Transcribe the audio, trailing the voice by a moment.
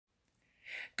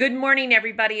Good morning,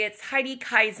 everybody. It's Heidi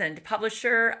Kaisend,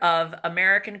 publisher of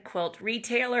American Quilt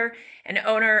Retailer and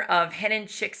owner of Hen and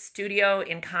Chick Studio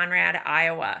in Conrad,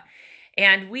 Iowa.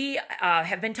 And we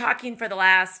have been talking for the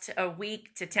last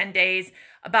week to 10 days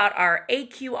about our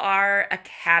AQR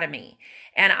Academy.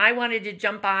 And I wanted to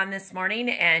jump on this morning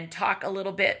and talk a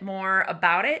little bit more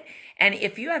about it. And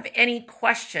if you have any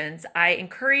questions, I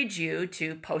encourage you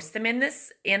to post them in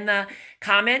the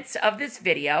comments of this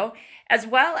video, as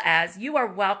well as you are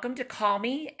welcome to call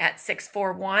me at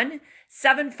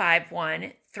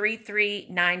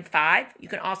 641-751-3395. You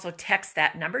can also text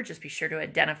that number. Just be sure to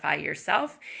identify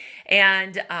yourself.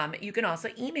 And you can also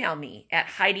email me at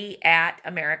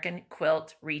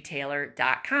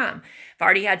heidi@americanquiltretailer.com. I've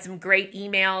already had some great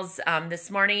emails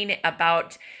this morning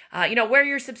about where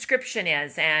your subscription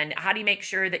is and how do you make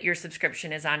sure that your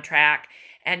subscription is on track.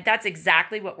 And that's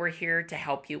exactly what we're here to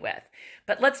help you with.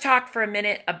 But let's talk for a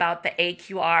minute about the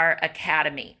AQR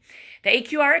Academy. The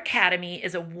AQR Academy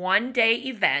is a one-day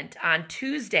event on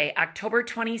Tuesday, October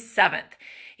 27th.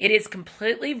 It is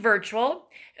completely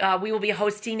virtual. We will be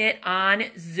hosting it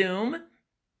on Zoom,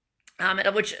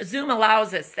 which Zoom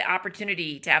allows us the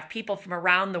opportunity to have people from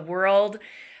around the world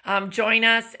join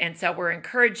us. And so we're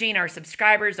encouraging our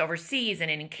subscribers overseas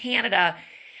and in Canada,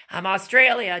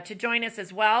 Australia to join us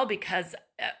as well, because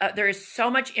there is so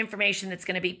much information that's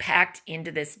going to be packed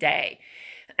into this day.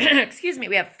 Excuse me.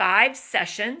 We have 5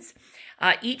 sessions.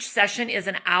 Each session is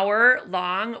an hour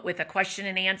long with a question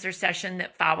and answer session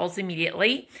that follows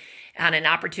immediately and an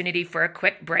opportunity for a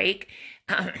quick break.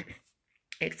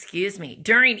 Excuse me.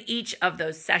 During each of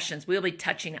those sessions, we'll be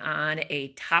touching on a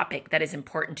topic that is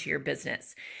important to your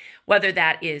business, whether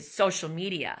that is social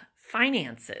media,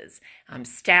 finances,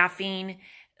 staffing,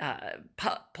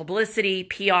 publicity,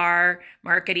 PR,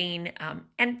 marketing,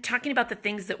 and talking about the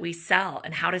things that we sell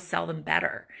and how to sell them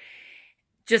better.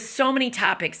 Just so many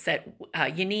topics that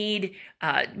you need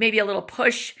maybe a little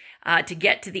push to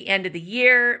get to the end of the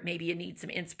year. Maybe you need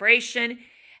some inspiration.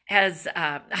 As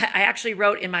I actually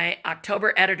wrote in my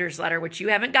October editor's letter, which you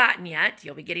haven't gotten yet,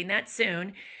 you'll be getting that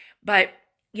soon. But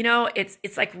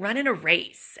it's like running a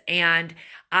race. And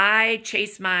I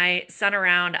chase my son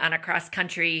around on a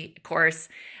cross-country course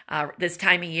this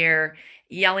time of year,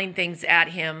 yelling things at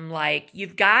him like,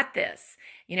 "You've got this.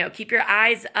 Keep your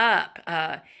eyes up.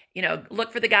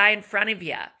 Look for the guy in front of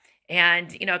you." And,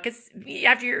 because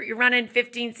after you're running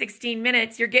 15, 16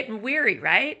 minutes, you're getting weary,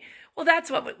 right? Well, that's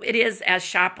what it is as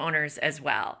shop owners as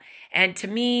well. And to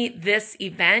me, this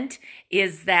event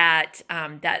is that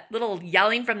little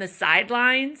yelling from the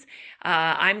sidelines.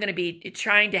 I'm going to be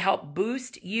trying to help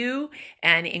boost you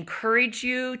and encourage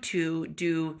you to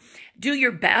do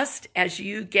your best as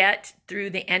you get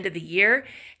through the end of the year,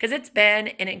 because it's been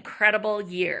an incredible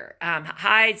year.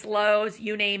 Highs, lows,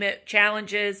 you name it,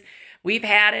 challenges. We've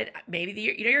had it. Maybe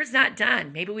the year's not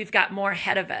done. Maybe we've got more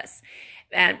ahead of us,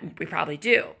 and we probably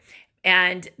do.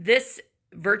 And this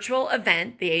virtual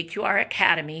event, the AQR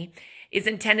Academy, is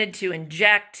intended to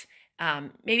inject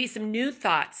maybe some new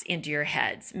thoughts into your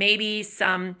heads, maybe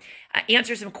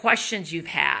answer some questions you've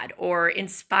had, or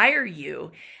inspire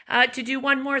you to do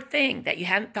one more thing that you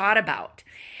hadn't thought about.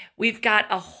 We've got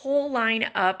a whole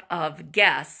lineup of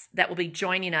guests that will be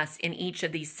joining us in each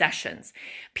of these sessions.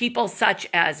 People such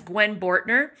as Gwen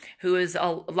Bortner, who is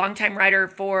a longtime writer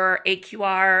for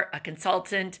AQR, a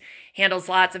consultant, handles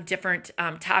lots of different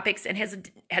topics, and has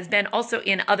been also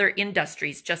in other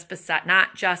industries,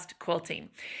 not just quilting.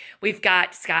 We've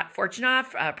got Scott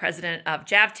Fortunoff, president of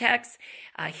Javtex.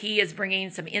 He is bringing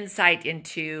some insight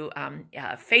into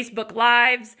Facebook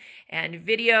Lives and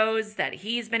videos that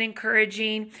he's been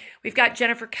encouraging. We've got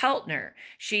Jennifer Keltner.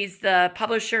 She's the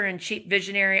publisher and chief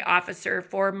visionary officer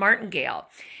for Martingale,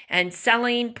 and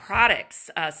selling products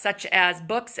such as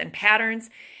books and patterns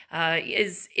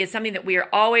is something that we are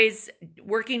always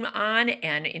working on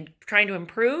and trying to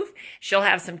improve. She'll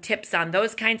have some tips on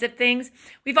those kinds of things.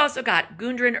 We've also got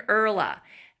Gundren Erla.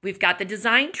 We've got the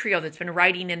design trio that's been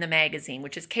writing in the magazine,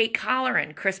 which is Kate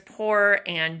Colleran, Chris Poor,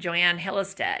 and Joanne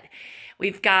Hillestead.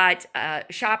 We've got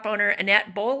shop owner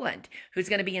Annette Boland, who's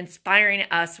going to be inspiring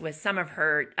us with some of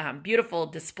her beautiful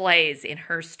displays in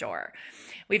her store.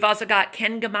 We've also got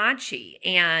Ken Gamachi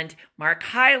and Mark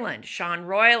Hyland, Sean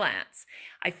Roylance.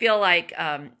 I feel like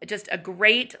just a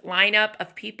great lineup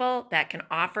of people that can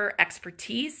offer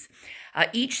expertise.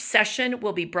 Each session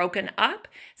will be broken up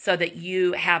so that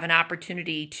you have an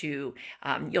opportunity to,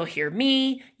 you'll hear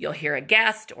me, you'll hear a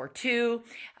guest or two.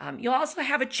 You'll also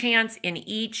have a chance in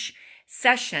each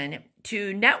session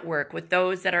to network with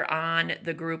those that are on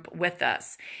the group with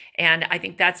us. And I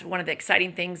think that's one of the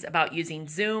exciting things about using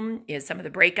Zoom is some of the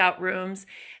breakout rooms.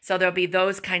 So there'll be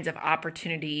those kinds of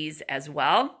opportunities as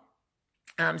well.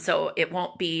 So it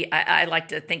won't be, I like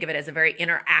to think of it as a very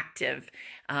interactive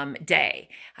day.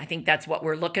 I think that's what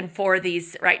we're looking for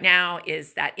these right now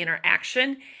is that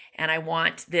interaction. And I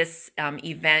want this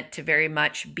event to very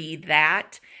much be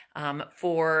that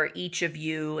for each of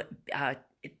you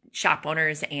shop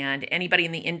owners and anybody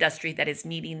in the industry that is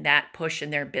needing that push in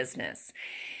their business.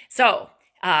 So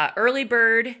early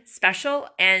bird special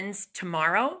ends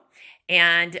tomorrow.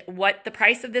 And what the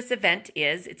price of this event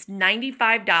is, it's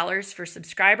 $95 for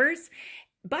subscribers.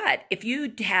 But if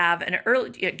you have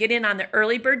get in on the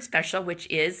early bird special, which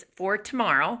is for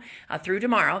tomorrow, through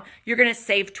tomorrow, you're going to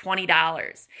save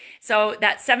 $20. So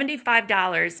that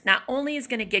 $75 not only is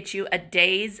going to get you a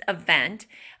day's event,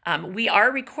 we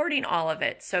are recording all of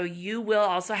it. So you will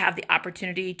also have the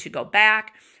opportunity to go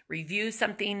back, review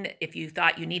something if you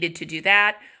thought you needed to do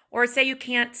that, or say you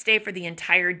can't stay for the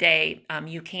entire day.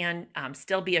 You can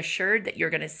still be assured that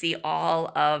you're going to see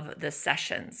all of the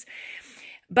sessions.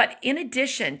 But in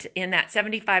addition to, in that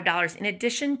 $75, in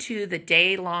addition to the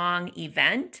day-long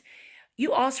event,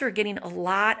 you also are getting a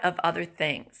lot of other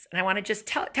things. And I want to just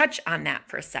touch on that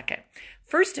for a second.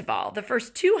 First of all, the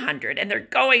first 200, and they're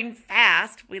going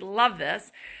fast. We love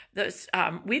this.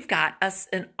 We've got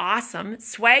an awesome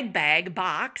swag bag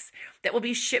box that will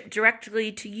be shipped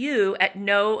directly to you at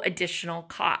no additional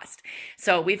cost.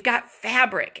 So we've got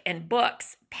fabric and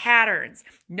books, patterns,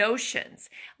 notions,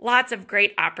 lots of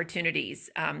great opportunities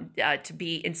to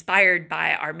be inspired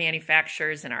by our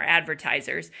manufacturers and our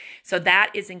advertisers. So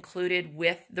that is included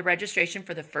with the registration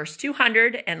for the first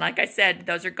 200. And like I said,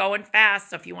 those are going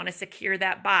fast. So if you want to secure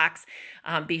that box,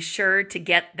 be sure to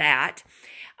get that.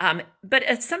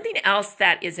 But something else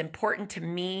that is important to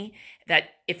me,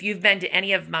 that if you've been to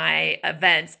any of my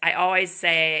events, I always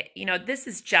say, this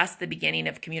is just the beginning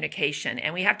of communication,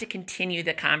 and we have to continue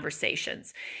the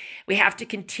conversations. We have to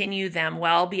continue them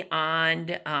well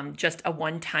beyond just a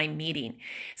one-time meeting.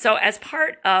 So as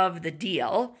part of the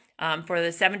deal for the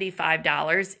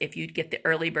 $75, if you get the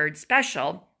early bird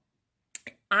special,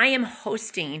 I am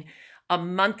hosting a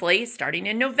monthly, starting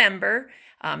in November,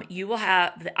 you will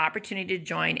have the opportunity to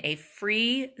join a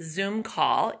free Zoom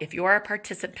call if you are a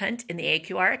participant in the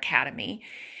AQR Academy,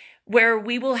 where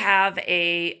we will have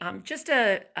a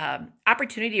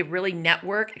opportunity to really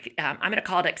network. I'm going to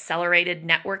call it accelerated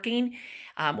networking.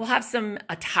 We'll have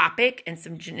a topic and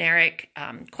some generic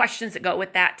questions that go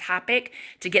with that topic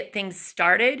to get things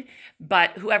started.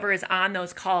 But whoever is on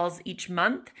those calls each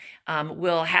month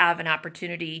will have an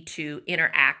opportunity to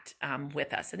interact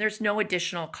with us. And there's no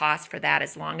additional cost for that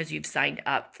as long as you've signed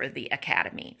up for the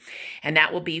Academy. And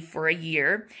that will be for a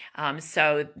year.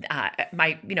 So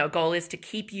my goal is to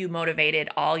keep you motivated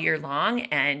all year long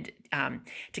and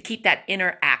to keep that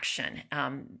interaction,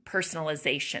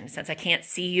 personalization. Since I can't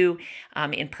see you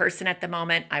in person at the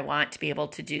moment, I want to be able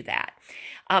to do that.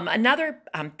 Another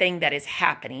thing that is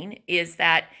happening is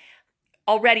that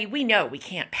already we know we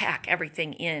can't pack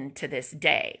everything into this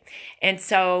day. And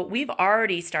so we've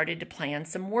already started to plan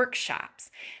some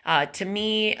workshops. To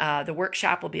me, the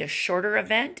workshop will be a shorter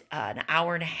event, an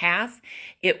hour and a half.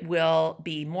 It will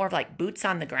be more of like boots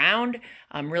on the ground,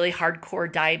 really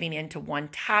hardcore diving into one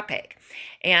topic.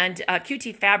 And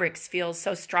QT Fabrics feels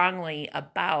so strongly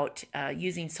about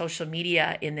using social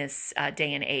media in this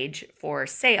day and age for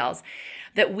sales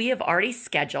that we have already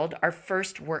scheduled our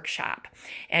first workshop.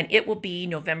 And it will be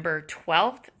November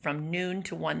 12th from noon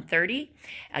to 1:30.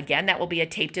 Again, that will be a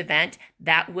taped event.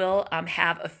 That will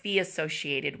have a fee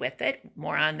associated with it.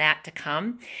 More on that to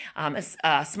come,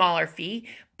 a smaller fee.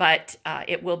 But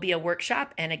it will be a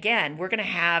workshop. And again, we're going to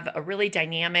have a really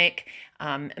dynamic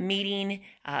meeting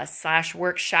 /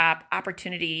 workshop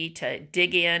opportunity to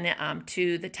dig in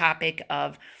to the topic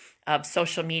of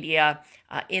social media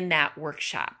in that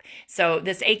workshop. So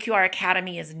this AQR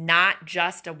Academy is not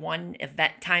just a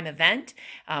one-time event.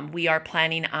 We are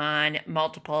planning on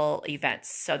multiple events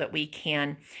so that we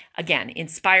can, again,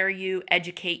 inspire you,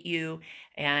 educate you,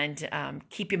 and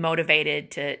keep you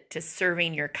motivated to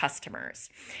serving your customers.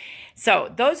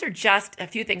 So those are just a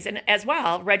few things. And as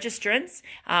well, registrants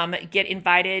get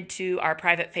invited to our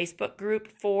private Facebook group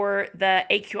for the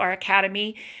AQR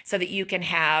Academy so that you can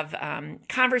have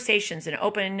conversations and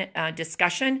open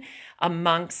discussion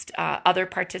amongst other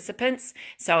participants.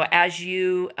 So as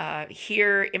you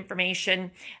hear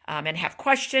information and have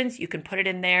questions, you can put it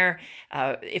in there.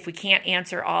 If we can't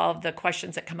answer all of the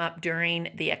questions that come up during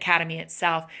the Academy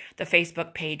itself, the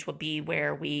Facebook page will be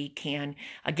where we can,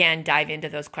 again, dive into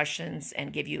those questions questions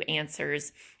and give you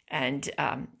answers. And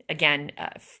again,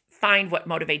 find what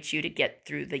motivates you to get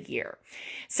through the year.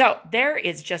 So there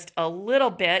is just a little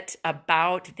bit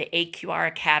about the AQR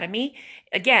Academy.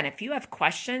 Again, if you have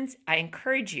questions, I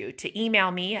encourage you to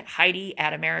email me at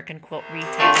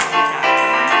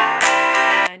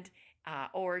heidi@americanquiltretail.com and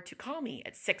or to call me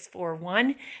at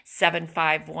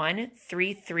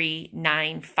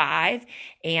 641-751-3395.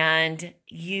 And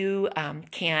you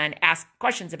can ask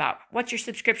questions about what's your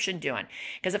subscription doing.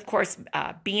 Because, of course,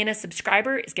 being a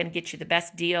subscriber is going to get you the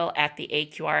best deal at the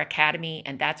AQR Academy.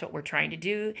 And that's what we're trying to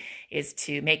do, is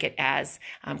to make it as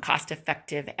cost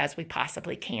effective as we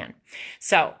possibly can.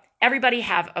 So everybody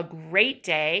have a great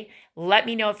day. Let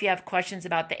me know if you have questions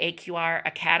about the AQR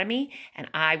Academy, and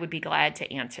I would be glad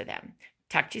to answer them.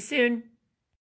 Talk to you soon.